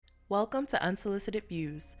Welcome to Unsolicited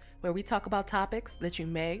Views, where we talk about topics that you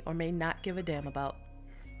may or may not give a damn about.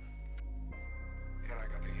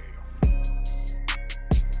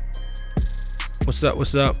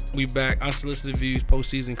 What's up? We back. Unsolicited Views,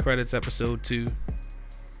 postseason credits, episode 2.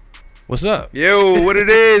 What's up? Yo, what it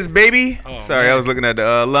is, baby? Sorry, I was looking at the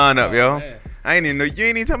lineup, yo. Man. I ain't even know. You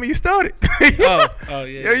ain't even tell me you started. Yeah. Yo,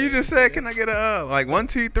 you just said, can I get a, 1,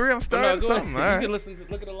 2, 3, I'm starting go something. ahead. All You right. can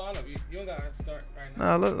look at the lineup. You don't gotta start right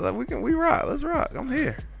now. Nah, we rock. Let's rock. I'm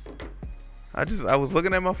here. I was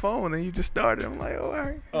looking at my phone and you just started. I'm like, all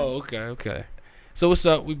right. Oh, okay. So what's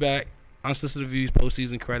up? We back. Unsolicited Views,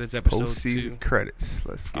 postseason credits, episode 2. Postseason credits.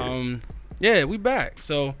 Let's get it. Yeah, we back.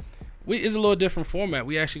 So it's a little different format.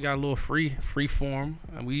 We actually got a little free form,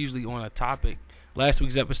 and we usually on a topic. Last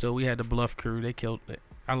week's episode, we had the Bluff Crew. They killed it.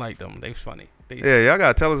 I like them. They was funny. Yeah, y'all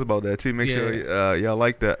gotta tell us about that too. Make sure y'all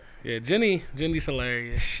like that. Yeah, Jenny's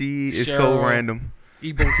hilarious. She is Cheryl, so random.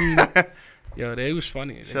 Ibrahim. Yo, they was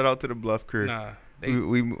funny. Shout out to the Bluff Crew. Nah.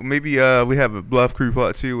 We have a Bluff Crew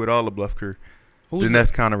part 2 with all the Bluff Crew. Who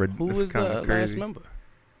That's kind of was the last crazy. member?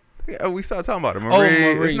 Yeah, we started talking about it.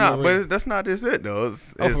 Marie. It's not, Marie. but that's not just it though.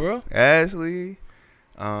 It's For real? Ashley,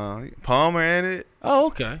 Palmer in it, Oh,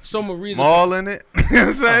 okay. So Marie's Maul in it. You know what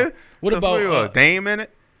I'm saying? What So about, who else? Dame in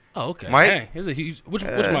it? Oh, okay. Mike? Dang, here's a huge. Which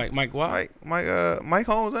Mike? Mike Watt? Mike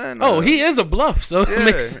Holmes and Oh, he is a Bluff, so it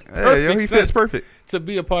makes perfect he sense fits perfect. to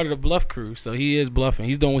be a part of the Bluff Crew. So he is bluffing.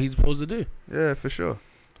 He's doing what he's supposed to do. Yeah, for sure.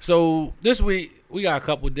 So this week we got a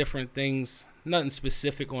couple different things. Nothing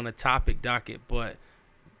specific on the topic docket, but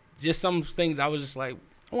just some things I was just like,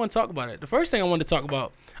 I want to talk about it. The first thing I wanted to talk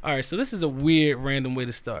about. All right, so this is a weird, random way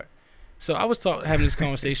to start. So I was having this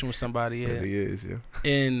conversation with somebody, It really is, yeah.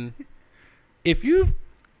 and if you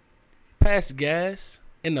pass gas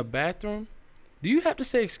in the bathroom, do you have to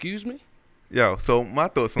say excuse me? Yo, so my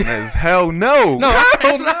thoughts on that is hell no. No, Hell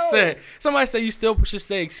that's not no. saying. Somebody say you still should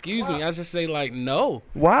say excuse me. I just say like no.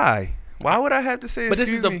 Why? Why would I have to say But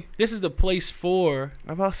excuse me? this is the place for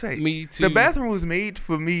I'm about to say me to the bathroom was made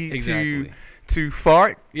for me Exactly. to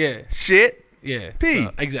fart, Yeah, shit, yeah. pee.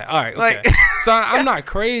 So, exactly. All right. Okay. Like- So I'm not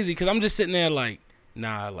crazy because I'm just sitting there like,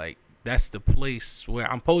 nah, like that's the place where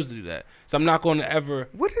I'm supposed to do that. So I'm not going to ever.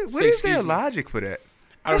 What say is their excuse me. logic for that?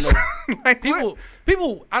 I don't know. Like, what?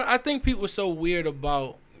 People. I think people are so weird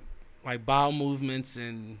about like bowel movements,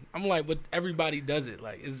 and I'm like, but everybody does it.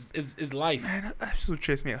 Like, it's life. Man, that absolutely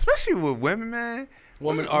trips me out, especially with women, man.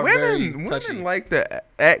 Women are very touchy. Women like to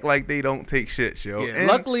act like they don't take shit, yo. Yeah. And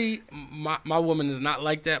Luckily, my woman is not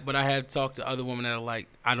like that. But I have talked to other women that are like,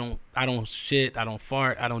 I don't shit, I don't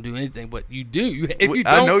fart, I don't do anything. But you do. If you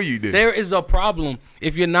don't, I know you do. There is a problem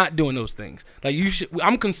if you're not doing those things. Like you should.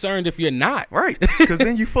 I'm concerned if you're not. right, because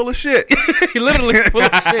then you full of shit. You're literally full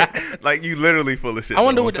of shit. Like you literally full of shit. I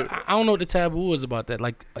wonder though. I don't know what the taboo is about that.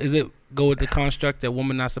 Like, is it go with the construct that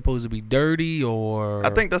women not supposed to be dirty, or I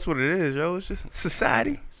think that's what it is, yo. It's just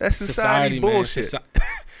society. That's society man. bullshit.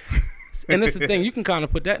 And that's the thing. You can kind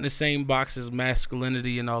of put that in the same box as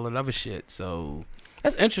masculinity and all that other shit. So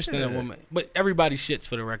that's interesting. Yeah. A woman, but everybody shits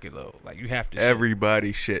for the record though. Like you have to. Shit.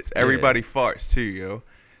 Everybody shits. Everybody farts too, yo.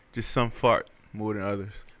 Just some fart more than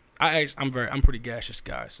others. I'm pretty gaseous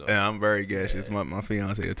guy. So Yeah, I'm very gaseous. My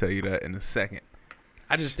fiance will tell you that in a second.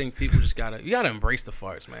 I just think people just gotta embrace the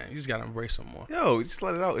farts, man. You just gotta embrace them more. Yo, just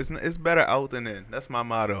let it out. It's better out than in. That's my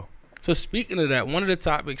motto. So speaking of that, one of the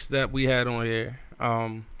topics that we had on here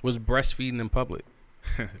was breastfeeding in public.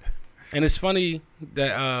 And it's funny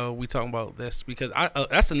that we talking about this because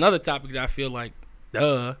that's another topic that I feel like,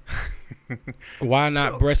 duh, why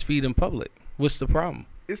not breastfeed in public? What's the problem?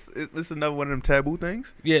 It's another one of them taboo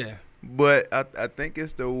things. Yeah. But I think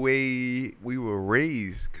it's the way we were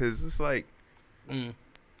raised, because it's like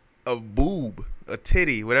a boob, a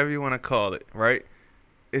titty, whatever you want to call it, right?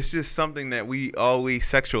 It's just something that we always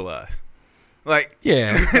sexualize. Like,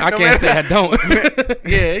 Yeah, I can't say I don't.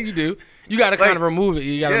 Yeah, you do. You got to kind of remove it.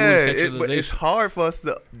 You got to remove sexualization. but it's hard for us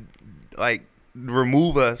to like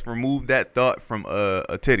remove that thought from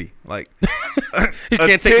a titty. Like, you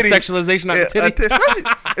can't take the sexualization out the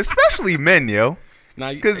titty. especially men, yo.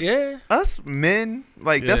 Because us men,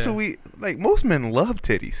 like that's what we like. Most men love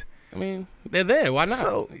titties. I mean, they're there. Why not?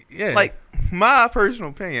 So, yeah. like, my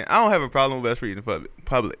personal opinion, I don't have a problem with breastfeeding in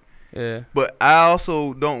public. Yeah. But I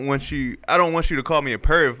also don't want you to call me a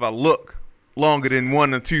perv if I look longer than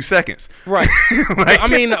 1 or 2 seconds. Right. Like, I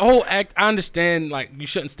mean, the whole act, I understand, like, you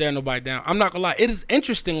shouldn't stare nobody down. I'm not gonna lie. It is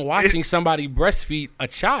interesting watching somebody breastfeed a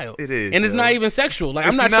child. It is. And it's yo. not even sexual. Like,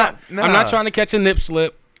 It's I'm nah. not trying to catch a nip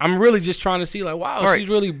slip. I'm really just trying to see, like, wow, Right. she's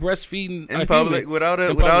really breastfeeding in a public human. without In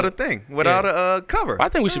a public. thing, without a cover. I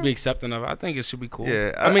think we should be accepting of it. I think it should be cool.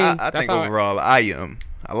 Yeah, I mean, I that's think how overall I am.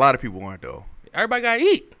 A lot of people aren't though. Everybody gotta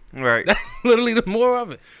eat. Right. That's literally the more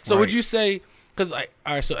of it. So would Right. you say? Because like,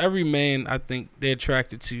 all right, so every man, I think they're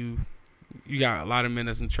attracted to. You got a lot of men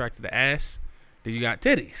that's attracted to ass. Then you got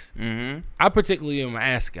titties. Mm-hmm. I particularly am an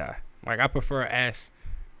ass guy. Like I prefer ass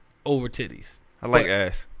over titties. I like But-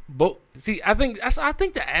 ass. But see, I think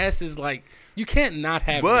the ass is like you can't not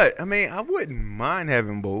have. But I mean, I wouldn't mind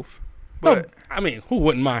having both. No, But I mean, who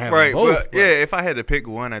wouldn't mind having right, both? but yeah, if I had to pick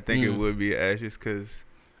one, I think it Mm. would be ass, just because.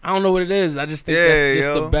 I don't know what it is. I just think Yeah, that's just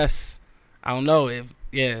yo. the best. I don't know if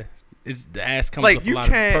it's the ass comes Like with you a lot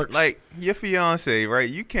of can't, perks. like your fiance, right?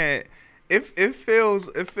 You can't. If it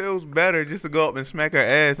feels better just to go up and smack her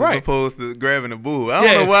ass Right. as opposed to grabbing a boob. I don't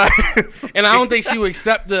Yeah. know why. And I don't think she would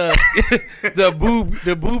accept the the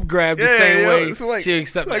boob grab the Yeah, same yo, way it's like- she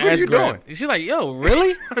accept it's like, the what ass you grab. She's like, yo,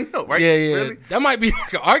 really? I know, right? Yeah, yeah. Really? That might be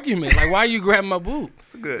like an argument. Like, why are you grabbing my boob?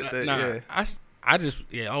 It's a good thing. Nah, Yeah. I just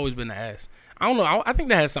always been the ass. I don't know. I think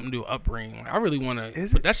that has something to do with upbringing. Like, I really want to.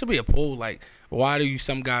 Is But it? that should be a poll. Like, why do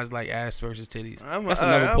some guys like ass versus titties? That's I'll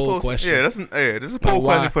another poll post- question. Yeah, this is a poll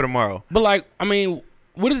why? question for tomorrow. But like, I mean,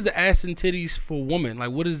 what is the ass and titties for women?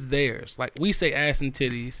 Like, what is theirs? Like, we say ass and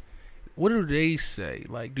titties. What do they say?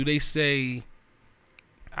 Like, do they say?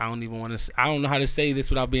 I don't even want to. I don't know how to say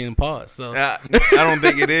this without being paused. So I don't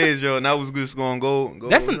think it is, yo. And I was just gonna go.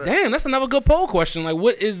 that's with that. damn. That's another good poll question. Like,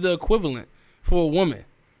 what is the equivalent for a woman?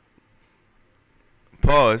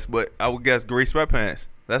 Pause, but I would guess gray sweatpants.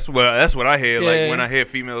 That's what I hear. Yeah. Like when I hear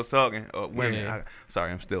females talking, women. Yeah.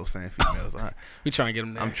 Sorry, I'm still saying females. We trying to get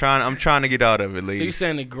them there. I'm trying to get out of it, So you ladies.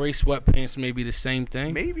 saying the gray sweatpants may be the same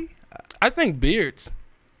thing? Maybe. I think beards.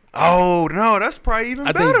 Oh no, that's probably even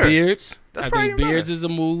I better. think beards. That's I probably think even beards better. is a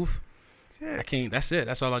move. Yeah. I can't. That's it.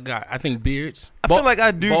 That's all I got. I think beards. I feel like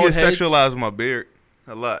I do bald get heads. sexualized with my beard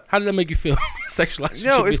a lot. How did that make you feel? Sexualized.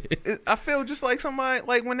 Yo, with your beard? I feel just like somebody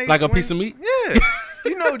like when they Like a when- piece of meat? Yeah,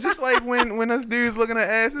 you know, just like when us dudes looking at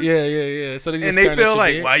asses. Yeah. So they just And they staring at feel your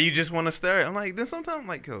like, beard? why you just want to stare? I'm like, then sometimes I'm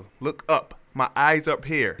like, yo, look up. My eyes up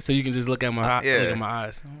here. So you can just look at my Yeah. look at my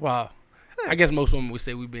eyes. Wow. I guess most women would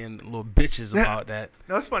say we being little bitches about that.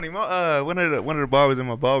 No, it's funny. My one of the barbers in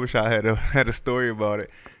my barbershop had a story about it.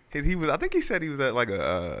 He was, I think he said he was at like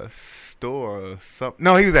a store or something.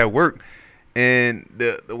 No, he was at work, and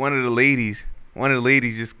the one of the ladies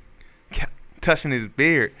just kept touching his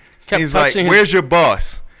beard. Kept He's like, touching his- "Where's your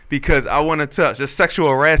boss?" Because I want to touch. It's sexual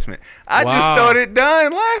harassment. I just Wow. started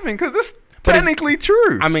dying laughing because it's But if- technically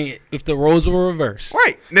true. I mean, if the roles were reversed.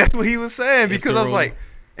 Right. That's what he was saying If because the I was role- like,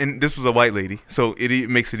 and this was a white lady, so it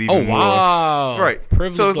makes it even Oh more. wow. Right.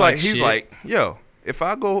 Privilege So it's like like he's shit. like, yo, if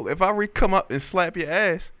I come up and slap your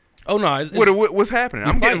ass, Oh no. It's, what's happening?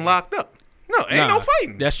 I'm getting fighting. locked up. No, ain't no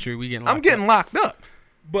fighting. That's true. We getting. I'm locked getting up. locked up.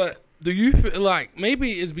 But do you feel like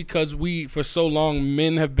maybe it's because we for so long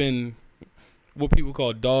men have been what people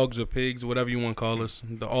call dogs or pigs or whatever you want to call us,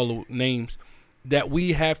 all the names, that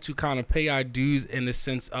we have to kind of pay our dues in the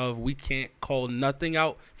sense of we can't call nothing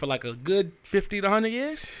out for like a good 50 to 100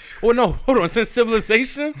 years? Or no, hold on, since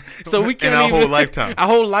civilization. So we can't In our even, whole lifetime. Our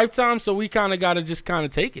whole lifetime, so we kind of got to just kind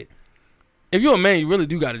of take it. If you're a man, you really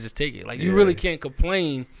do got to just take it. Like, you Yeah. really can't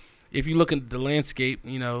complain if you look at the landscape,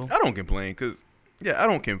 you know. I don't complain because, I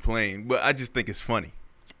don't complain, but I just think it's funny.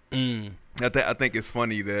 Mm. I think it's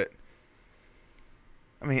funny that.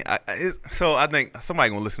 I mean, I think somebody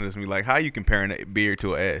gonna listen to this and be like, "How you comparing a beard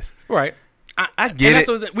to an ass?" Right. I get it.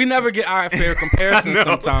 What we never get our fair comparison know.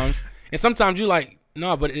 sometimes. And sometimes you like,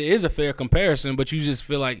 no, but it is a fair comparison, but you just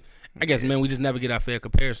feel like, I guess, man, we just never get our fair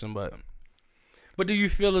comparison. But do you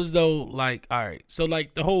feel as though, like, all right, so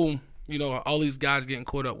like the whole, you know, all these guys getting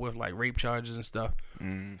caught up with like rape charges and stuff,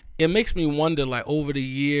 it makes me wonder, like, over the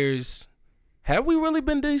years, have we really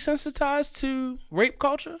been desensitized to rape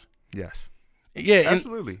culture? Yes, Yeah, and-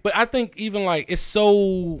 absolutely. but I think even like it's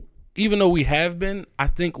so, even though we have been, I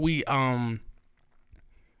think we don't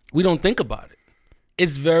think about it.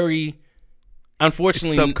 It's very,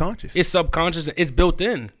 unfortunately, It's subconscious. It's subconscious. It's built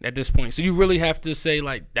in at this point. So you really have to say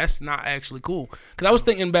like that's not actually cool. Because I was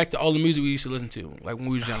thinking back to all the music we used to listen to, like when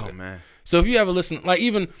we was younger. Oh man. So if you ever listen, like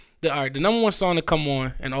even the number one song to come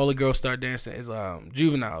on and all the girls start dancing is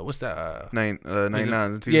Juvenile. What's that?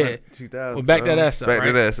 99, Yeah. 2000. Well, back that ass up, Back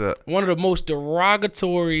right? that ass up. One of the most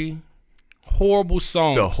derogatory, horrible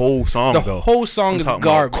songs. The whole song, The though. whole song I'm is talking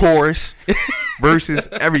garbage. about chorus, verses,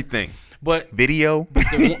 everything. But Video.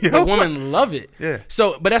 the women love it. Yeah.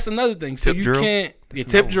 So, but that's another thing. So Tip you drill. can't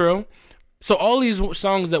tip drill. So all these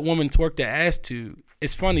songs that women twerk their ass to,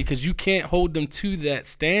 it's funny because you can't hold them to that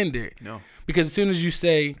standard. No. Because as soon as you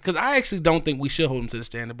say, because I actually don't think we should hold them to the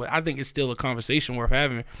standard, but I think it's still a conversation worth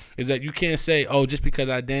having, is that you can't say, oh, just because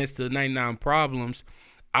I danced to 99 Problems,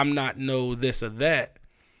 I'm not no this or that.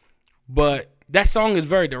 but that song is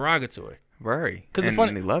very derogatory. Very.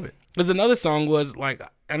 And they love it. There's another song was like,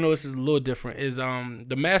 I know this is a little different, is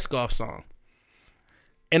the Mask Off song.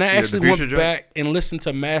 And I actually went back and listened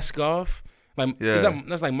to Mask Off. Like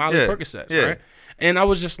that's like Miley Percocet, right? And I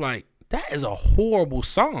was just like, that is a horrible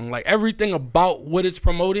song. Like everything about what it's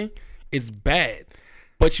promoting is bad.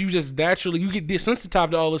 But you just naturally, you get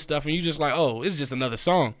desensitized to all this stuff and you just like, oh, it's just another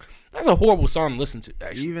song. That's a horrible song to listen to,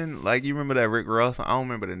 actually. Even, like, you remember that Rick Ross song? I don't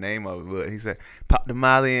remember the name of it, but he said, pop the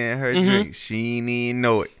Molly in her drink. She ain't even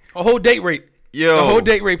know it. A whole date rape. Yo. The whole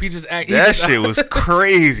date rape, that shit was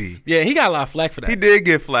crazy. Yeah, he got a lot of flack for that. He did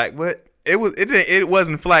get flack, but it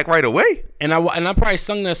wasn't flack right away. And I probably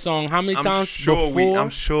sung that song how many times before?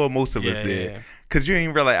 I'm sure most of us did. Yeah. Cause you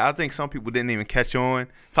ain't realize. I think some people didn't even catch on.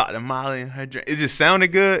 Pop the Molly in her drink. It just sounded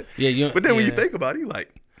good. Yeah, but then when you think about it, you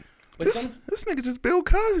like, this nigga just Bill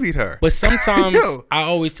Cosby'd her. But sometimes I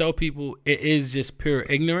always tell people it is just pure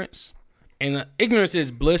ignorance, and ignorance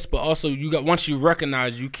is bliss. But also once you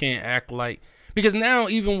recognize, you can't act like, because now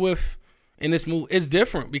even in this movie, it's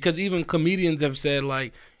different because even comedians have said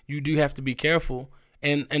like you do have to be careful,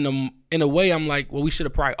 and in a way I'm like, well, we should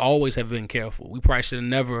have probably always have been careful. We probably should have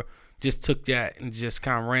never just took that and just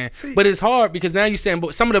kind of ran. But it's hard because now you're saying,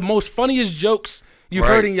 but some of the most funniest jokes you've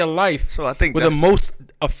heard in your life, so I think were the most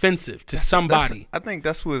offensive to somebody. I think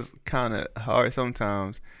that's what's kind of hard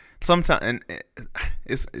sometimes. And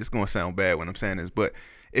it's gonna sound bad when I'm saying this, but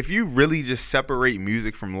if you really just separate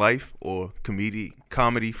music from life or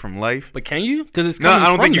comedy from life, but can you? Because it's I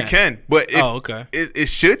don't think you can. But okay, it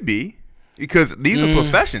should be, because these are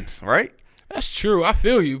professions, right? That's true. I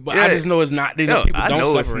feel you, but I just know it's not. People don't I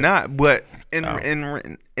know separate. It's not. But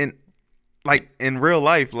in real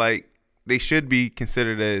life, like, they should be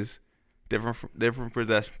considered as different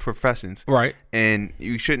professions, right? And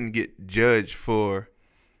you shouldn't get judged for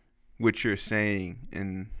what you're saying,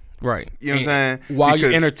 and right. You know what I'm saying? While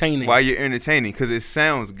you're entertaining, because it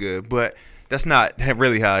sounds good, but that's not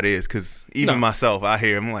really how it is. Because even myself, I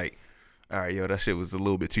hear, I'm like, all right, yo, that shit was a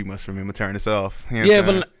little bit too much for me. I'm gonna turn this off. You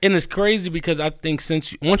know and it's crazy because I think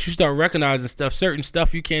once you start recognizing certain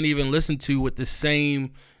stuff you can't even listen to with the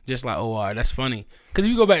same, just like, oh, all right, that's funny. Because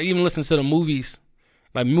if you go back and even listen to the movies,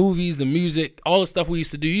 the music, all the stuff we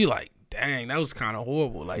used to do, you like, dang, that was kind of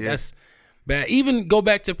horrible. Like, that's bad. Even go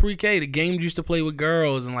back to pre-K, the games you used to play with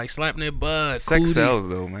girls and like slapping their butts. Sex sells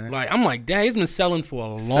though, man. Like, I'm like, dang, it's been selling for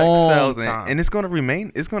a long time. And it's gonna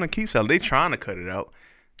remain. It's gonna keep selling. They trying to cut it out.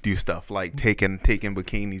 Do stuff like taking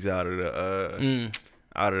bikinis out of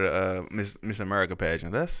the Miss America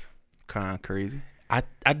pageant. That's kind of crazy.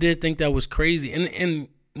 I did think that was crazy, and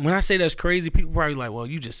when I say that's crazy, people probably like, well,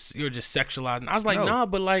 you're just sexualizing. I was like, nah,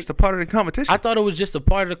 but like, it's a part of the competition. I thought it was just a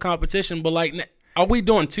part of the competition, but like, are we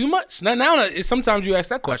doing too much? Now sometimes you ask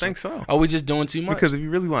that question. I think so. Are we just doing too much? Because if you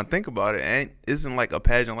really want to think about it, isn't like a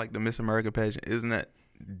pageant like the Miss America pageant, isn't that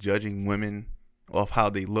judging women off how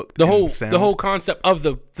they look? The whole concept of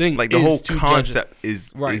the thing, like, the whole concept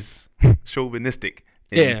is chauvinistic.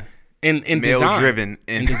 And male design, driven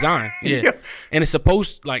and design. Yeah. And it's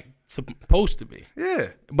supposed to be. Yeah.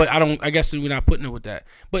 But I guess we're not putting it with that.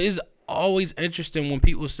 But it's always interesting when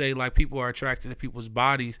people say like people are attracted to people's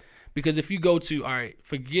bodies, because if you go to, all right,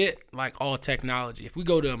 forget like all technology. If we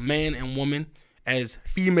go to a man and woman as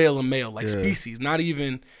female and male, like species, not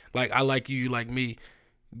even like I like you, you like me.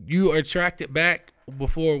 You are attracted back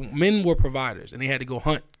before men were providers and they had to go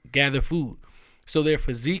hunt, gather food. So their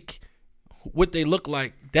physique, what they look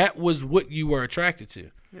like, that was what you were attracted to.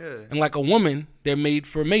 Yeah. And like a woman, they're made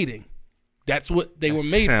for mating. That's what they were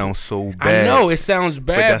made for. Sounds so bad. I know it sounds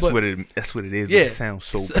bad, but that's what it is. Yeah. But it sounds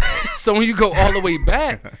so bad. So when you go all the way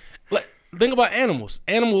back, like, think about animals.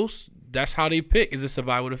 Animals, that's how they pick, is a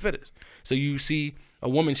survival of the fittest. So you see a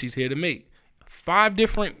woman, she's here to mate. 5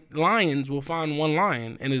 different lions will find one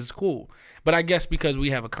lion, and it's cool. But I guess because we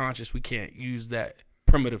have a conscience, we can't use that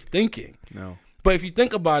primitive thinking. No. But if you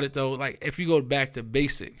think about it, though, like if you go back to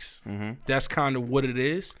basics, that's kind of what it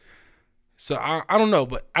is. So I don't know,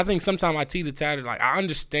 but I think sometimes I teeter-tatter. Like, I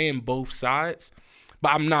understand both sides,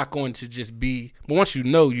 but I'm not going to just be. But once you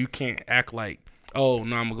know, you can't act like, oh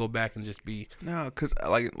no, I'm gonna go back and just be. No, because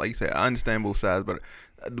like you said, I understand both sides, but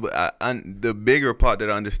the bigger part that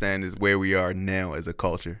I understand is where we are now as a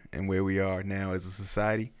culture and where we are now as a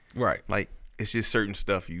society. Right. Like, it's just certain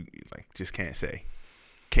stuff you like just can't say,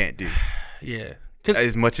 can't do. Yeah.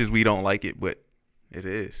 As much as we don't like it, but it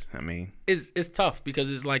is. I mean, it's tough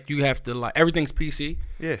because it's like you have to, like, everything's PC.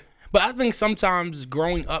 Yeah. But I think sometimes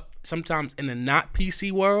growing up, sometimes in the not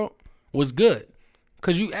PC world was good,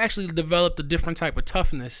 because you actually developed a different type of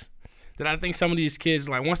toughness that I think some of these kids,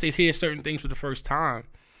 like, once they hear certain things for the first time,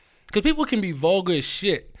 because people can be vulgar as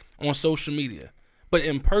shit on social media. But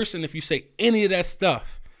in person, if you say any of that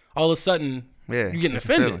stuff, all of a sudden you're getting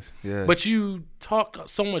offended. Yeah. But you talk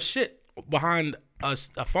so much shit behind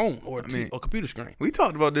a phone or or computer screen. We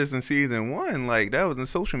talked about this in season 1. Like, that was in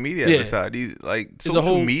social media episode. Like, It's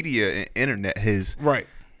social media and internet has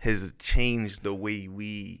changed the way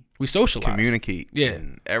we socialize, communicate,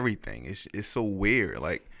 and everything. It's so weird.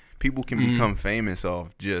 Like, people can become famous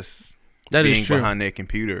off just being behind their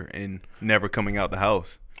computer and never coming out the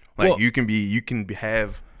house. Like, you can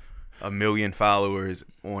have 1 million followers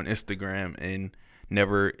on Instagram and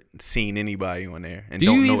never seen anybody on there and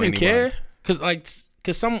don't know anybody. Care? Cause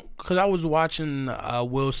I was watching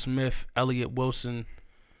Will Smith, Elliott Wilson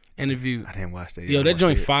interview. I didn't watch that. Yo, that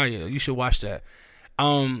joint fire. You should watch that.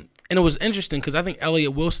 And it was interesting because I think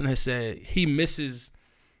Elliott Wilson has said he misses.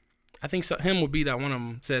 I think him would be that one of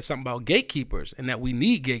them said something about gatekeepers and that we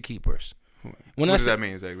need gatekeepers. What does that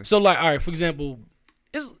mean exactly? So, like, all right, for example,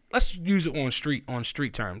 let's use it on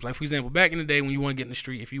street terms. Like, for example, back in the day when you want to get in the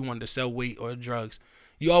street, if you wanted to sell weight or drugs,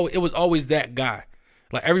 it was always that guy.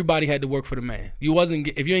 Like, everybody had to work for the man.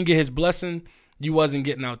 If you didn't get his blessing, you wasn't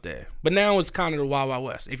getting out there. But now it's kind of the Wild Wild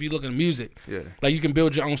West. If you look at music, like, you can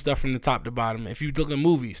build your own stuff from the top to bottom. If you look at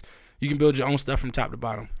movies, you can build your own stuff from top to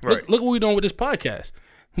bottom. Right. Look what we're doing with this podcast.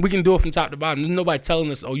 We can do it from top to bottom. There's nobody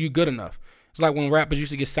telling us, oh, you good enough. It's like when rappers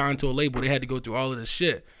used to get signed to a label, they had to go through all of this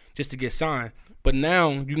shit just to get signed. But now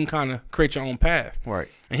you can kind of create your own path. Right.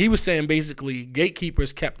 And he was saying basically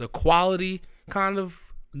gatekeepers kept the quality kind of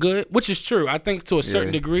good, which is true, I think, to a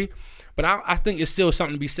certain degree. But I think it's still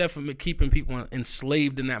something to be said for keeping people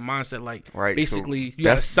enslaved in that mindset. Like, basically, so you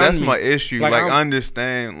got to sign me. That's my issue. Like I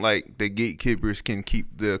understand, like, the gatekeepers can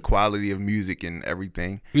keep the quality of music and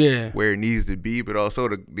everything where it needs to be, but also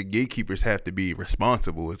the gatekeepers have to be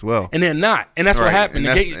responsible as well. And they're not. And that's what happened.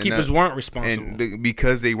 The gatekeepers weren't responsible. And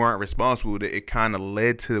because they weren't responsible, it kind of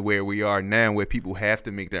led to where we are now, where people have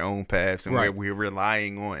to make their own paths and where we're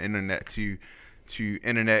relying on internet to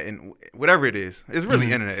internet and whatever it is. It's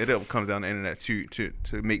really internet. It all comes down to internet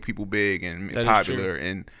to make people big and popular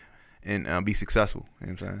and be successful. You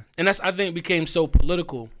know what I'm saying? And that's, I think, became so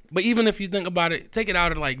political. But even if you think about it, take it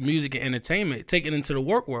out of like music and entertainment, take it into the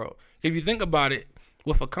work world. If you think about it,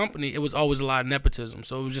 with a company, it was always a lot of nepotism.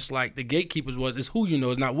 So it was just like the gatekeepers it's who you know,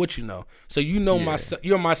 it's not what you know. So you know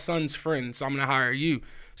you're my son's friend, so I'm gonna hire you.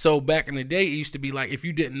 So back in the day, it used to be like if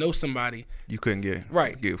you didn't know somebody, you couldn't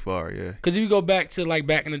get far. Yeah. Because if you go back to like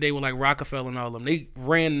back in the day with like Rockefeller and all of them, they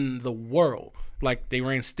ran the world. Like they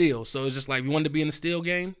ran steel. So it's just like if you wanted to be in the steel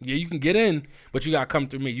game, you can get in, but you gotta come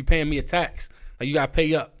through me. You paying me a tax. Like you gotta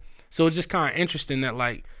pay up. So it's just kind of interesting that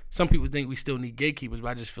like some people think we still need gatekeepers, but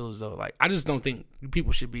I just feel as though like I just don't think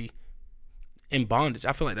people should be in bondage.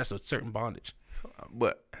 I feel like that's a certain bondage.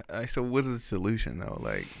 But so what is the solution though?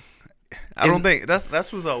 Like I don't think that's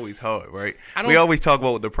what's always hard, right? We always talk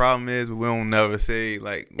about what the problem is, but we don't never say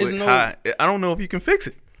like I don't know if you can fix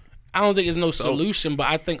it. I don't think there's no solution, but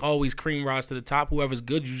I think always cream rise to the top. Whoever's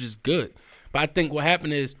good, you're just good. But I think what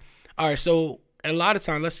happened is, all right, so a lot of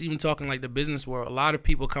times, let's even talking like the business world, a lot of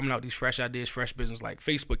people coming out with these fresh ideas, fresh business, like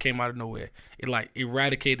Facebook came out of nowhere. It like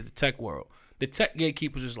eradicated the tech world. The tech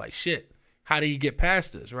gatekeepers was like, shit, how do you get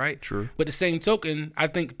past this, right? True. But the same token, I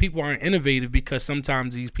think people aren't innovative because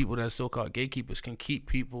sometimes these people that are so-called gatekeepers can keep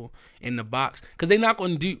people in the box because they're not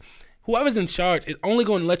going to do, whoever's in charge is only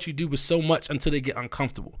going to let you do with so much until they get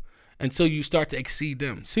uncomfortable, until you start to exceed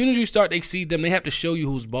them. As soon as you start to exceed them, they have to show you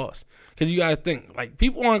who's boss because you got to think, like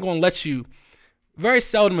people aren't going to let you. Very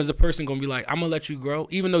seldom is a person going to be like, I'm going to let you grow,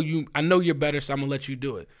 even though I know you're better, so I'm going to let you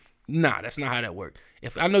do it. Nah, that's not how that works.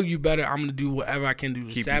 If I know you better, I'm going to do whatever I can do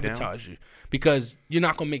to sabotage you because you're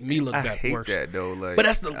not going to make me look better. I hate that, though. Like,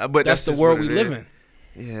 but that's the world we live in.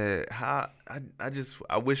 Yeah,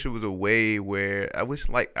 I wish it was a way where I wish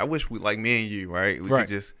we like me and you, right? We could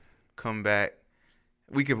just come back.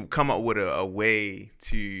 We could come up with a way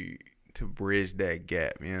to bridge that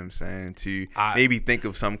gap. You know what I'm saying? To maybe think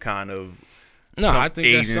of some kind of I think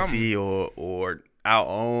agency or our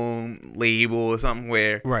own label or something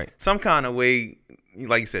where some kind of way,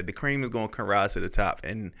 like you said, the cream is going to rise to the top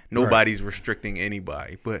and nobody's restricting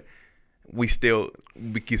anybody, but we still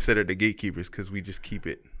be considered the gatekeepers because we just keep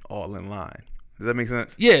it all in line. Does that make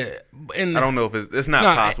sense? Yeah. And I don't know if it's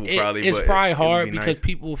not possible probably. It's probably hard because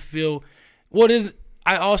people feel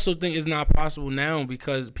I also think it's not possible now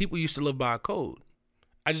because people used to live by a code.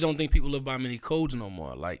 I just don't think people live by many codes no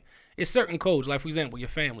more. Like It's certain codes. Like for example, your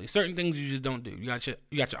family. Certain things you just don't do. You got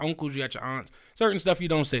your uncles, you got your aunts. Certain stuff you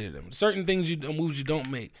don't say to them. Certain things moves you don't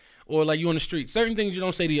make. Or like you on the street. Certain things you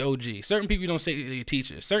don't say to your OG. Certain people you don't say to your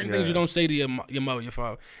teachers. Certain things you don't say to your mother, your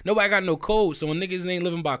father. Nobody got no code. So when niggas ain't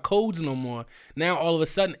living by codes no more, now all of a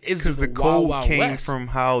sudden it's just the wild, code wild came west. from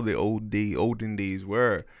how the olden days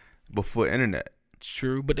were before internet. It's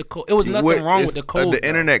true, but it was nothing wrong with the code. The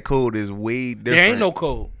internet code is way different. There ain't no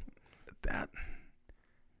code.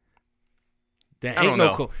 There ain't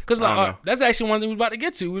no code. Because that's actually one thing we was about to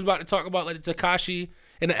get to. We was about to talk about like the Tekashi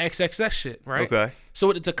and the XXX shit, right? Okay. So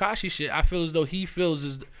with the Tekashi shit, I feel as though he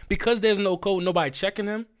feels because there's no code, nobody checking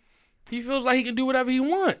him. He feels like he can do whatever he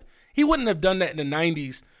want. He wouldn't have done that in the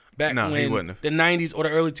 90s. Back when he wouldn't have. The 90s or the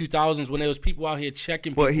early 2000s when there was people out here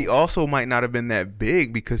checking people. But he also might not have been that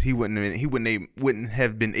big because he wouldn't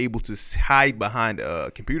have been able to hide behind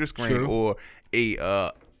a computer screen or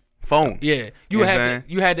a phone. Yeah, you had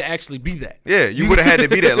to actually be that. Yeah, you would have had to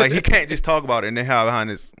be that. Like he can't just talk about it and then hide behind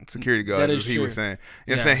his security guards. That is he true. was saying.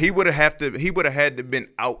 You know what I'm saying? He would have had to been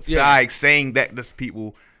outside saying that to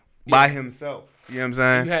people by himself. You know what I'm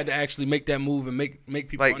saying? You had to actually make that move and make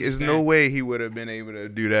people like. understand. There's no way he would have been able to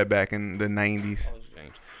do that back in the 90s.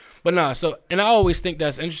 But nah, and I always think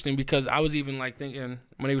that's interesting because I was even like thinking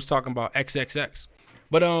when he was talking about XXX.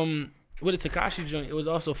 But with the Tekashi joint, it was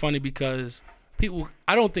also funny because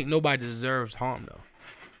I don't think nobody deserves harm though.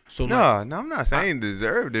 So no, I'm not saying he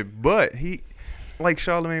deserved it, but he, like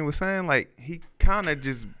Charlamagne was saying, like he kind of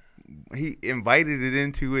just he invited it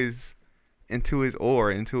into his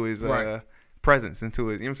aura, into his presence, into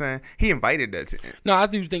his. You know what I'm saying? He invited that to him. No, I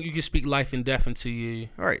do think you can speak life and death into you.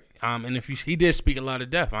 Right. And if he did speak a lot of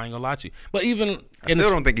death, I ain't gonna lie to you. But even I still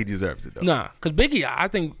don't think he deserves it though. Nah, because Biggie, I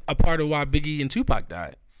think a part of why Biggie and Tupac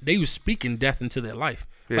died, they was speaking death into their life.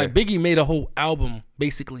 Yeah. Like Biggie made a whole album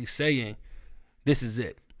basically saying, "This is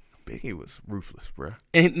it." Biggie was ruthless, bro.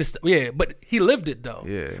 And but he lived it though.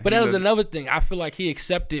 Yeah. But that was another thing. I feel like he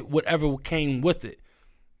accepted whatever came with it.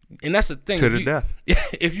 And that's the thing. To the death.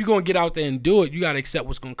 If you're going to get out there and do it, you got to accept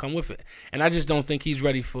what's going to come with it. And I just don't think he's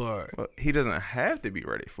ready for it. Well, he doesn't have to be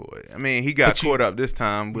ready for it. I mean, he got caught up this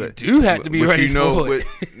time. But you do have to be ready for it.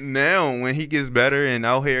 But now, when he gets better and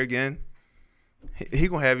out here again, he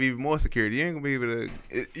going to have even more security. You ain't going to be able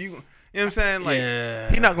to... You know what I'm saying?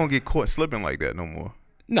 Like, he not going to get caught slipping like that no more.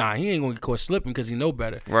 Nah, he ain't going to get caught slipping because he know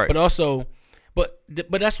better. Right. But also... But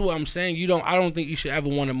that's what I'm saying. I don't think you should ever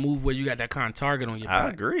want to move where you got that kind of target on your back. I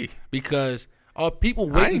agree. Because people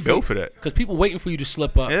waiting I ain't built for that. Because people waiting for you to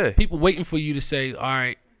slip up. Yeah. People waiting for you to say, all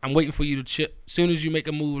right, I'm waiting for you to chip. As soon as you make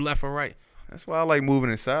a move left or right. That's why I like moving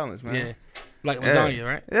in silence, man. Yeah. Like lasagna,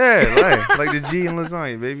 right? Yeah, right. Like the G in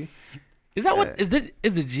lasagna, baby. Is that what is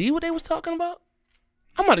the G what they was talking about?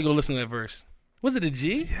 I'm about to go listen to that verse. Was it the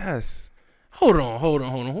G? Yes. Hold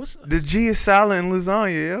on. What's the G is silent in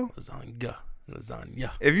lasagna, yo. Lasagna.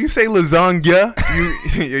 If you say lasagna,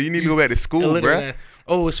 you need to go back to school, bruh.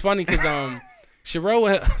 Oh, it's funny because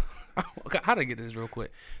Sherelle how to get this real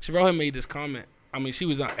quick. Sherelle had made this comment. I mean, she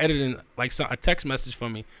was editing like a text message for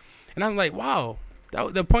me, and I was like, "Wow,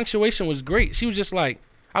 the punctuation was great." She was just like,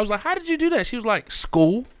 "I was like, how did you do that?" She was like,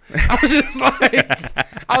 "School." I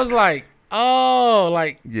was like, oh,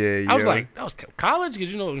 like yeah. I was like, that was college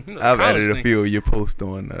because you know I've added a few of your posts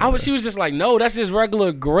on. She was just like, no, that's just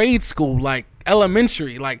regular grade school, like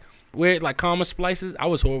elementary, like where like comma splices. I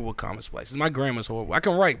was horrible with comma splices. My grammar's horrible. I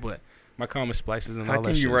can write, but my comma splices and all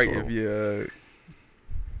that shit.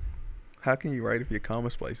 How can you write if your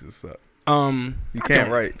comma splices suck? You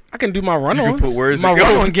can't write. I can do my run-ons. You can put words. My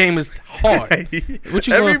run-on game is hard.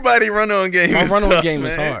 Everybody run-on game. My run-on game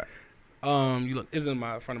is hard. You look, it's in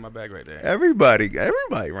my front of my bag right there. Everybody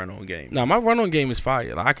run-on game. No, my run-on game is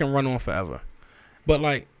fire. Like, I can run on forever. But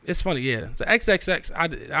like, it's funny, yeah. So XXX,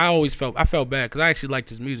 I felt bad because I actually liked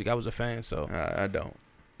his music. I was a fan, so I don't.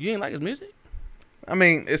 You ain't like his music? I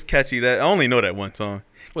mean, it's catchy. I only know that one song.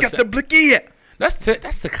 What's Got the blicky. That's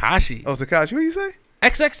Tekashi. Oh, Tekashi. What you say?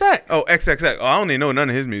 XXX. Oh, XXX. Oh, I only know none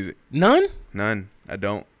of his music. None. I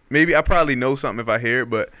don't. Maybe I probably know something if I hear it,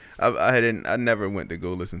 but I never went to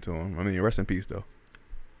go listen to him. I mean, rest in peace though.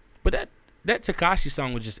 But that Tekashi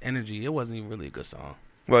song was just energy. It wasn't even really a good song.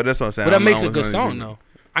 Well, that's what I'm saying. But that makes a good song though.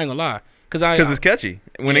 I ain't gonna lie, because it's catchy.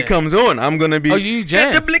 When it comes on, I'm gonna be. Oh, you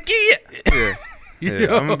jam. Get the blicky. Yeah.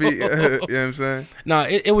 Yeah, I'm gonna be. You know what I'm saying? No,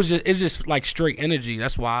 it's just like straight energy.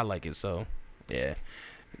 That's why I like it. So, yeah,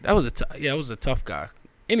 it was a tough guy.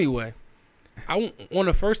 Anyway, On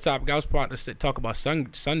the first topic, I was about to talk about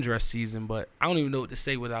sundress season, but I don't even know what to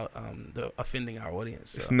say without offending our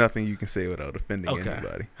audience. So. It's nothing you can say without offending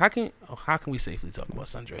anybody. How can we safely talk about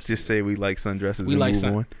sundresses? Just say we like sundresses we and like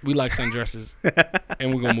move on. We like sundresses,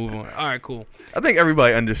 and we're gonna move on. All right, cool. I think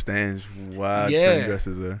everybody understands why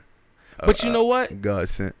sundresses are. But you know what? God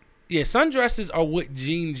sent. Yeah, sundresses are what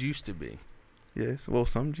jeans used to be. Yes, well,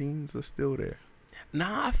 some jeans are still there.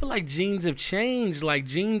 Nah, I feel like jeans have changed. Like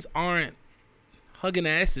jeans aren't hugging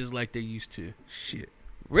asses like they used to. Shit.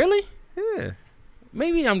 Really? Yeah.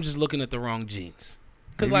 Maybe I'm just looking at the wrong jeans.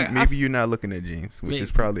 Cause maybe you're not looking at jeans, which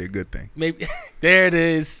is probably a good thing. Maybe there it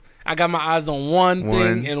is. I got my eyes on one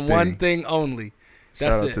thing and one thing only.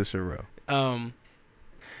 That's Shout out it. to Sherelle.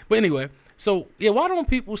 But anyway, so yeah, why don't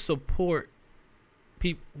people support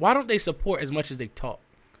people? Why don't they support as much as they talk?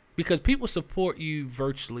 Because people support you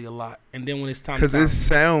virtually a lot, and then when it's time, because it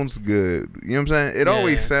sounds good. You know what I'm saying? It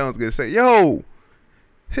always sounds good. Say, yo,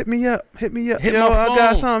 hit me up. Hit yo, my phone. I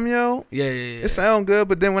got something, yo. Yeah. It sounds good,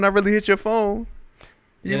 but then when I really hit your phone,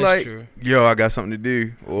 you like, true. Yo, I got something to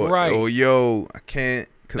do, or yo, I can't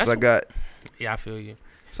because I got. Yeah, I feel you.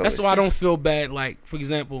 So that's why I don't feel bad. Like, for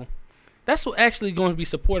example, that's what actually going to be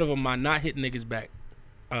supportive of my not hitting niggas back.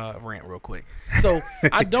 Rant real quick. So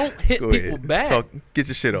I don't hit people back. Get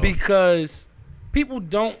your shit off. Because people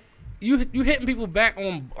don't. You hitting people back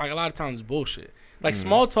on like a lot of times bullshit. Like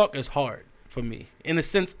small talk is hard for me in the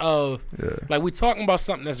sense of like we talking about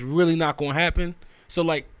something that's really not gonna happen. So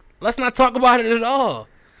like let's not talk about it at all.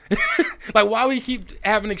 Like why we keep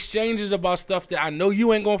having exchanges about stuff that I know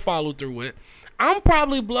you ain't gonna follow through with. I'm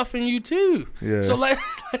probably bluffing you too. Yeah. So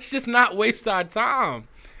let's just not waste our time.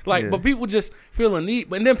 Like, but people just feel a need.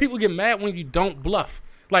 But then people get mad when you don't bluff.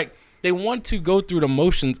 Like, they want to go through the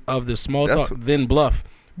motions of the small talk, then bluff.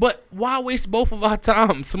 But why waste both of our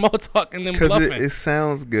time, small talk and then bluffing? Because it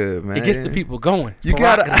sounds good, man. It gets the people going. You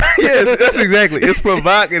gotta, yes, that's exactly. It's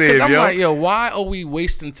provocative, I'm like, yo, why are we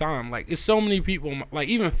wasting time? Like, it's so many people, like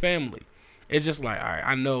even family. It's just like, all right,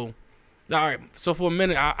 I know. All right, so for a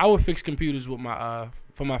minute, I would fix computers with my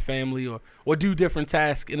for my family or do different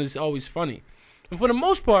tasks, and it's always funny. And for the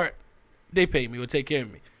most part, they pay me or take care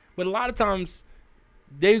of me. But a lot of times,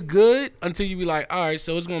 they're good until you be like, all right,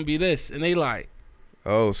 so it's going to be this. And they like.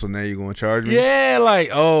 Oh, so now you're going to charge me? Yeah, like,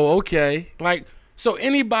 oh, okay. Like, so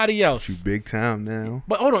anybody else. You big time now.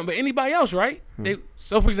 But hold on, but anybody else, right?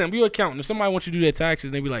 So, for example, you're an accountant. If somebody wants you to do their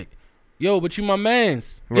taxes, they be like, yo, but you my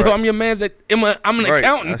mans. Right. Yo, I'm your mans. I'm an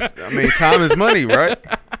accountant. I mean, time is money, right?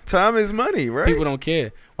 Time is money, right? People don't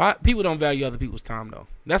care. Why people don't value other people's time though?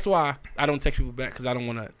 That's why I don't text people back because I don't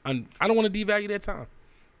want to devalue their time.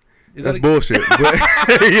 That's bullshit.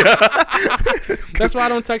 That's why I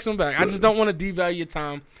don't text them back. I just don't want to devalue your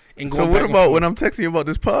time. So what about when I'm texting you about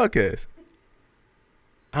this podcast?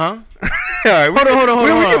 Huh? All right, hold on. We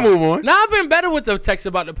can move on. Nah, I've been better with the text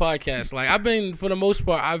about the podcast. Like I've been, for the most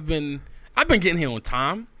part, I've been getting here on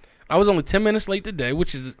time. I was only 10 minutes late today,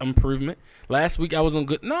 which is improvement. Last week I was on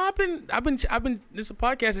good. No, I've been. This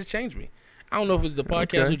podcast has changed me. I don't know if it's the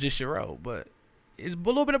podcast or just Sherelle, but it's a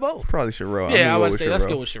little bit of both. Probably Sherelle. Yeah, I would say let's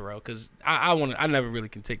go with Sherelle because I never really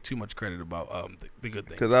can take too much credit about the good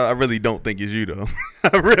things. Because I really don't think it's you though.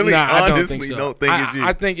 I really honestly don't think it's you.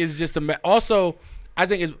 I think it's just also I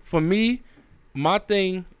think it's for me my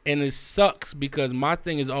thing, and it sucks because my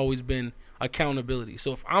thing has always been accountability.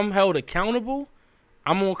 So if I'm held accountable,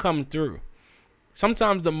 I'm gonna come through.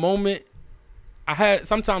 Sometimes the moment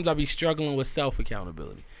sometimes I'll be struggling with self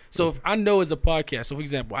accountability. So if I know it's a podcast, so for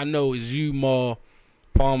example, I know it's you, Maul,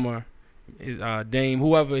 Palmer, Dame,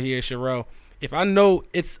 whoever here, Sherelle. If I know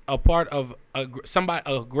it's a part of a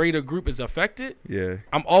greater group is affected,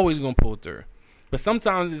 I'm always gonna pull through. But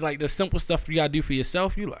sometimes it's like the simple stuff you gotta do for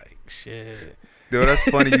yourself. You like shit. Yo, that's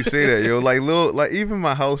funny you say that, yo. Like even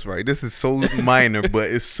my house, right? This is so minor, but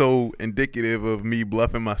it's so indicative of me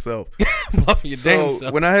bluffing myself. Bluffing your damn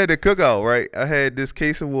self. When I had the cookout, right? I had this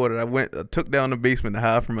case of water. I took down the basement to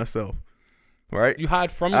hide from myself. Right? You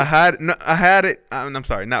hide from it? I had it. I'm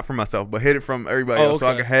sorry, not from myself, but hid it from everybody else, so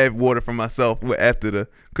I could have water for myself after the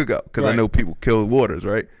cookout, because I know people kill waters,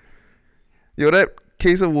 right? Yo, that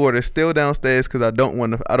case of water is still downstairs because I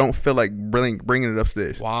don't feel like bringing it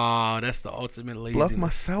upstairs. Wow, that's the ultimate laziness. Bluff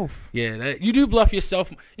myself. Yeah, you do bluff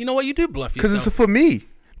yourself. You know what? You do bluff yourself because it's for me.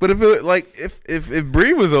 But if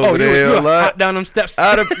Bree was over there, you hop down them steps,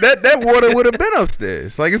 that water would have been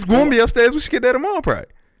upstairs. Like it's going to be upstairs. We should get that tomorrow, probably.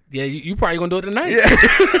 Yeah, you probably gonna do it tonight. Yeah.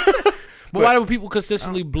 but why do people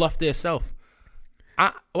consistently bluff their self?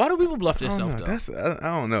 Why do people bluff themselves though?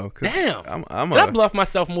 I don't know. Damn, I bluff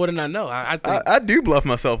myself more than I know. I do bluff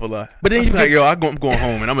myself a lot. But then I'm like, yo, I'm going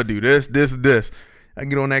home and I'm gonna do this. I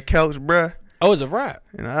get on that couch, bruh. Oh, it's a wrap.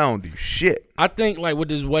 And I don't do shit. I think like with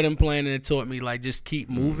this wedding planning, it taught me like just keep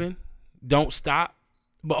moving, don't stop.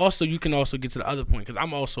 But also you can also get to the other point because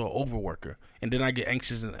I'm also an overworker, and then I get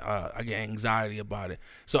anxious and I get anxiety about it.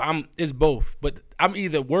 So it's both, but I'm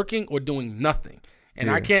either working or doing nothing. And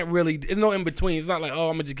I can't really. There's no in between. It's not like, oh,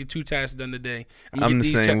 I'm gonna just get 2 tasks done today. I'm the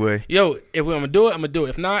same way. Yo, if I'm gonna do it, I'm gonna do it.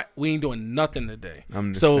 If not, we ain't doing nothing today.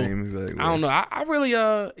 I'm the same exact way. I don't know. I really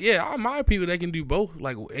I admire people that can do both.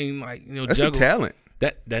 Like and like that's juggle. A talent.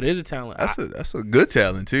 That is a talent. That's a good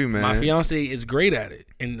talent too, man. My fiance is great at it,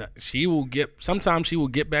 and sometimes she will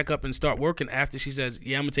get back up and start working after she says,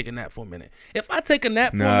 "Yeah, I'm gonna take a nap for a minute." If I take a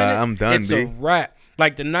nap for a minute, I'm done. It's a wrap.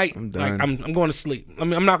 Like the night, I'm done. like I'm going to sleep. I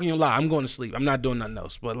mean, I'm not gonna lie, I'm going to sleep. I'm not doing nothing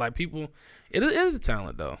else. But like people, it is a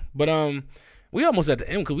talent though. But we almost at the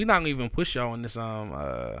end because we're not gonna even push y'all in this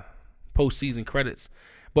postseason credits,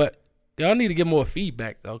 but. Y'all need to get more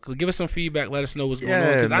feedback though. Give us some feedback. Let us know what's going on.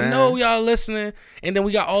 Because I know y'all listening. And then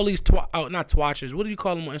we got all these not twatchers. What do you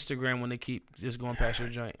call them on Instagram when they keep just going past your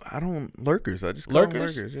joint? Lurkers. I just call them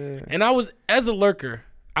lurkers. Yeah. And as a lurker,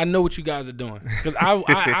 I know what you guys are doing because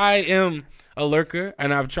I am a lurker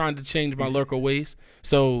and I'm trying to change my lurker ways.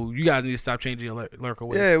 So you guys need to stop changing your lurker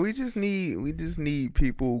ways. Yeah, we just need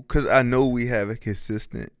people because I know we have a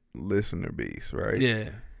consistent listener base, right? Yeah.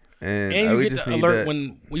 And you get the alert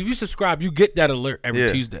when you subscribe. You get that alert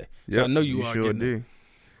every Tuesday. So I know you are sure getting do. It.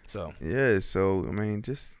 So so I mean,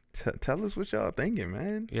 just tell us what y'all thinking,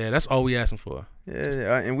 man. Yeah, that's all we asking for.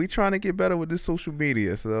 Yeah, and we trying to get better with this social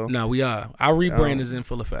media. So no, we are. Our rebrand is in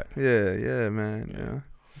full effect. Yeah, man. Yeah.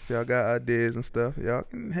 If y'all got ideas and stuff, y'all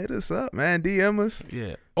can hit us up, man. DM us.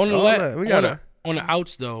 Yeah. On the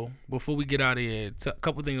outs though, before we get out of here, two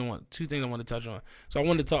things I want to touch on. So I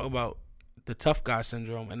wanted to talk about the tough guy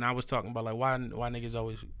syndrome, and I was talking about like why niggas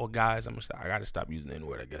always, or guys, I gotta stop using the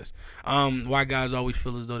N-word, I guess. Why guys always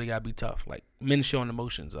feel as though they gotta be tough, like men showing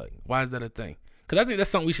emotions, like why is that a thing? Because I think that's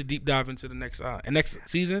something we should deep dive into the next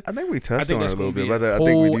season. I think we touched on it a little bit, but I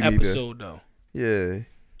think we episode though. Yeah.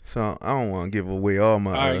 So I don't want to give away all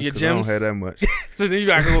my your gems. I don't have that much. So then you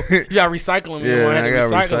gotta recycle them. Yeah, I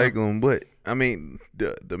gotta recycle them. But I mean,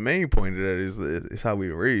 the main point of that is how we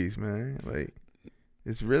were raised, man. Like.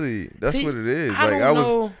 It's really that's what it is.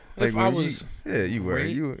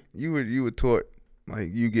 You were taught like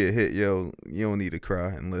you get hit, yo, you don't need to cry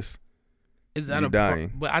unless you're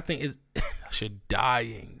dying. But I think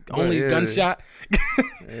dying. Only gunshot.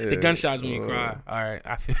 The gunshot's when you cry. All right,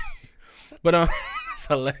 I feel. But it's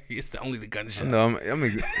hilarious. Only the gunshot. No, I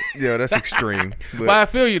mean, that's extreme. But I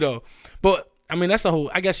feel you though. But I mean, that's a whole.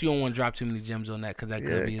 I guess you don't want to drop too many gems on that because that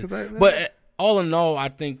could be. But all in all, I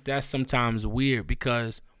think that's sometimes weird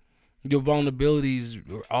because your vulnerabilities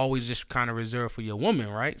are always just kind of reserved for your woman,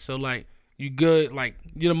 right? So, like, you good, like,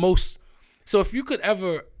 you're the most. So, if you could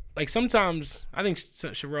ever, like, sometimes, I think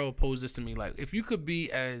Sherelle posed this to me, like, if you could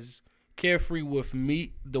be as carefree with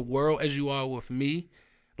me, the world, as you are with me,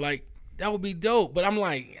 like, that would be dope. But I'm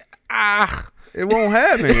like, it won't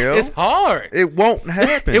happen, yo. It's hard. It won't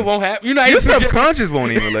happen. It won't happen. Your subconscious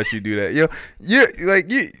won't even let you do that, yo.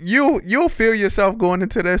 You'll feel yourself going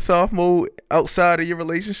into that soft mode outside of your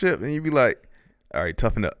relationship, and you be like, all right,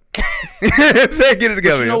 toughen up. Say, get it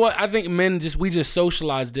together. But you know what? I think men we just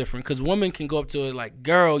socialize different because women can go up to it like,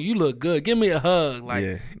 girl, you look good. Give me a hug,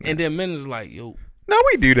 like, and then men is like, yo. No,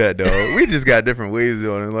 we do that though. We just got different ways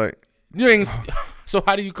on it, like. You ain't. So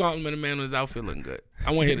how do you compliment a man on his outfit looking good?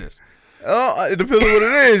 I want to hear this. Oh, it depends on what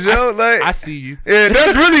it is, yo. I see you. Yeah,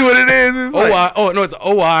 that's really what it is. It's it's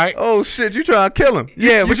OI. Oh shit, you trying to kill him? But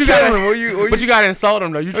you gotta kill him. But you gotta insult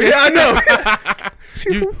him though. You can't. Yeah, I know.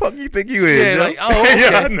 Who the fuck you think you is? Yeah, like, oh, okay.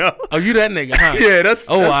 Yeah, I know. Oh, you that nigga, huh? Yeah, that's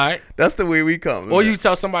OI. That's the way we come. Or you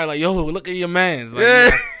tell somebody like, yo, look at your man's. Like,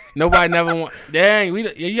 yeah. Nobody never want. Dang,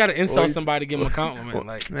 you gotta insult somebody to give him a compliment.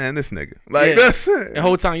 Like, man, this nigga. Like that's it. The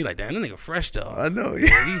whole time you like, damn, that nigga fresh though. I know.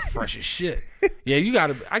 Yeah, he fresh as shit. Yeah, you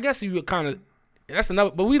gotta. I guess you kind of. That's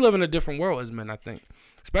another. But we live in a different world as men, I think.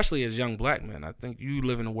 Especially as young black men. I think you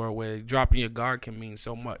live in a world where dropping your guard can mean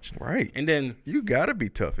so much. Right. And then you gotta be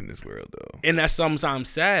tough in this world though. And that's sometimes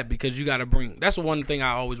sad because you gotta bring. That's one thing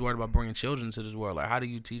I always worried about bringing children into this world. Like, how do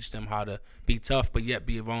you teach them how to be tough, but yet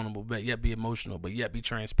be vulnerable, but yet be emotional, but yet be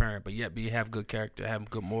transparent, but yet have good character, have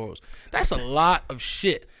good morals? That's a lot of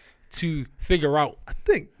shit to figure out. I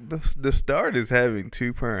think the start is having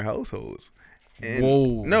 2-parent households. And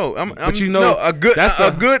whoa! No, a good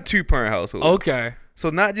 2-parent household. Okay. So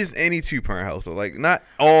not just any 2-parent household. Like not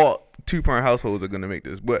all 2-parent households are gonna make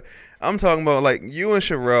this, but I'm talking about like you and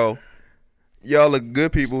Sherelle y'all are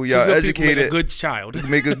good people. Y'all educated. Make a good child.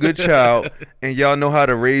 Make a good child, and y'all know how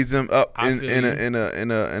to raise them up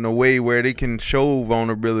in a way where they can show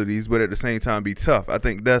vulnerabilities, but at the same time be tough. I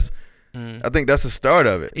think that's the start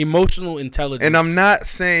of it. Emotional intelligence. And I'm not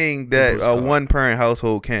saying that a one parent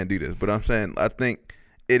household can't do this, but I'm saying I think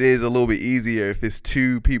it is a little bit easier if it's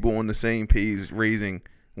two people on the same page raising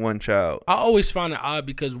one child. I always find it odd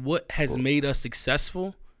because what has made us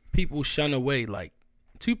successful, people shun away. Like,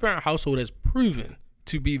 2-parent household has proven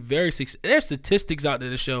to be very successful. There's statistics out there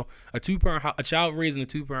to show a child raised in a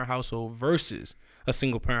 2-parent household versus a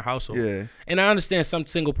single-parent household. Yeah. And I understand some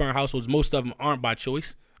single-parent households, most of them aren't by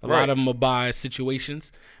choice. A lot of them are by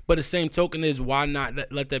situations. But the same token is, why not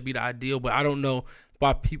let that be the ideal? But I don't know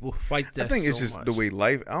why people fight that. I think it's so just much. the way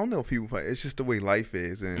life. I don't know if people fight. It's just the way life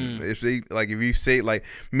is, and if you say like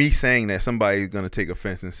me saying that, somebody's gonna take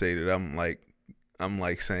offense and say that I'm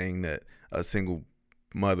like saying that a single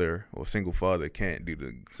mother or single father can't do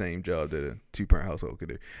the same job that a 2-parent household could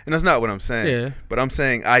do, and that's not what I'm saying. Yeah. But I'm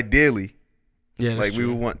saying ideally, like true.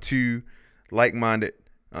 we would want two like-minded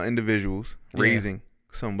individuals raising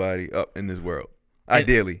somebody up in this world.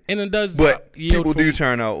 Ideally, and it does. But people do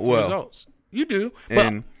turn out well. Results. You do.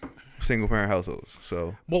 In single-parent households.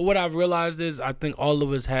 So, but what I've realized is, I think all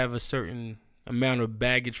of us have a certain amount of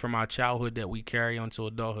baggage from our childhood that we carry onto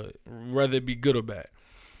adulthood, whether it be good or bad.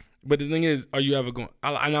 But the thing is, are you ever going?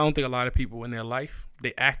 I don't think a lot of people in their life,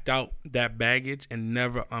 they act out that baggage and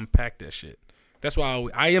never unpack that shit. That's why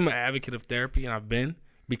I am an advocate of therapy, and I've been,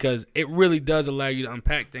 because it really does allow you to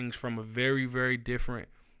unpack things from a very, very different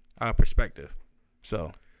perspective.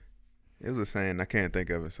 So, it was a saying, I can't think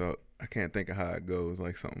of it, so I can't think of how it goes.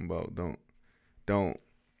 Like something about don't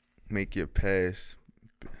make your past.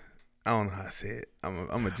 I don't know how to say it.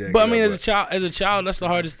 I'm a jack. But I mean, as a child, that's the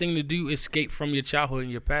hardest thing to do: escape from your childhood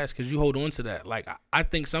and your past, because you hold on to that. Like, I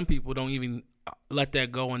think some people don't even let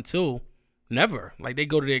that go until never. Like, they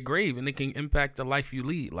go to their grave, and it can impact the life you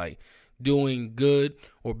lead. Like, doing good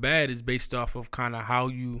or bad is based off of kind of how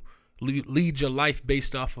you lead your life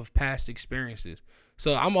based off of past experiences.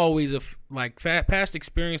 So I'm always past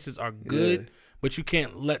experiences are good, but you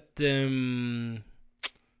can't let them.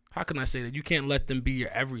 How can I say that? You can't let them be your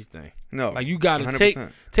everything. No, like, you gotta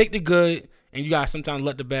 100%. take the good, and you gotta sometimes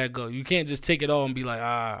let the bad go. You can't just take it all and be like,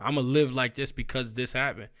 I'm gonna live like this because this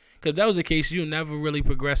happened. Because if that was the case, you'll never really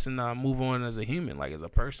progress and move on as a human, like as a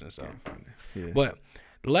person. So, but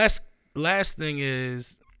the last thing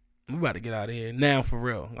is, we about to get out of here now for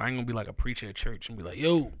real. I ain't gonna be like a preacher at church and be like,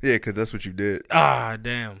 yo. Yeah, because that's what you did.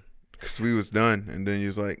 Damn. Because we was done, and then you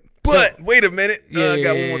was like, but wait a minute. I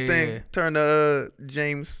got one more thing. Yeah. Turn to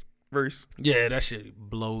James verse. Yeah, that shit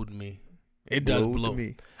blowed me. It does blow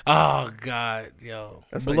me. Oh, God, yo.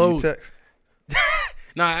 That's how you text.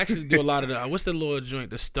 No, I actually do a lot of the, what's the little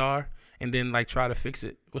joint, the star, and then like try to fix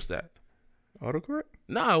it. What's that? Autocorrect?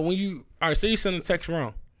 No, when you, all right, say you send a text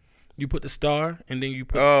wrong. You put the star and then you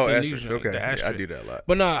put asterisk. Okay, the asterisk. I do that a lot.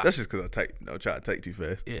 But nah, that's just because I try to type too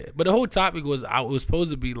fast. Yeah, but the whole topic was, I was supposed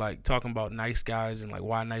to be like talking about nice guys and like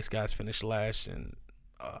why nice guys finish last, and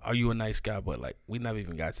are you a nice guy? But like, we never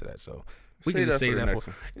even got to that, so we can just say that for.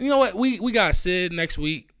 You know what? We got Sid next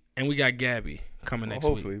week, and we got Gabby coming next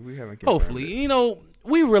week. Hopefully, we haven't. Hopefully, you know,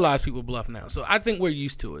 we realize people bluff now, so I think we're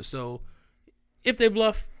used to it. So if they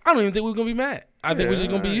bluff, I don't even think we're gonna be mad. I think we're just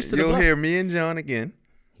gonna be used to the bluff. You'll hear me and John again.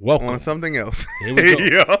 Welcome on something else. Here we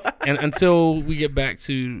go. And until we get back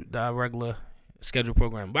to the regular scheduled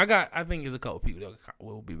program, but I think there's a couple people that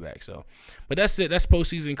will be back. So, but that's it. That's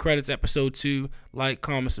postseason credits episode 2. Like,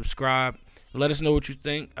 comment, subscribe. Let us know what you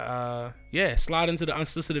think. Slide into the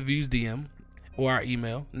Unsolicited Views DM or our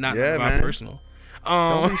email, not our personal.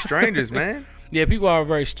 Don't be strangers, man. Yeah, people are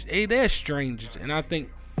they're strange, and I think,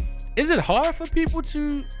 is it hard for people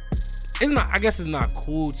to? It's not. I guess it's not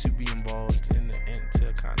cool to be involved into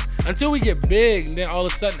kind of, until we get big, and then all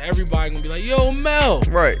of a sudden everybody gonna be like, "Yo, Mel."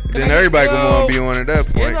 Right. Then everybody gonna want to be on at that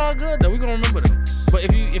point. It's all good though. We gonna remember them. But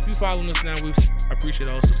if you following us now, we appreciate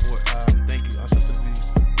all the support. Thank you. Unsolicited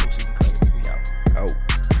Views. Postseason credits. We out.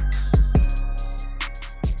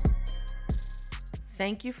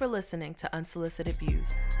 Thank you for listening to Unsolicited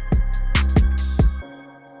Views.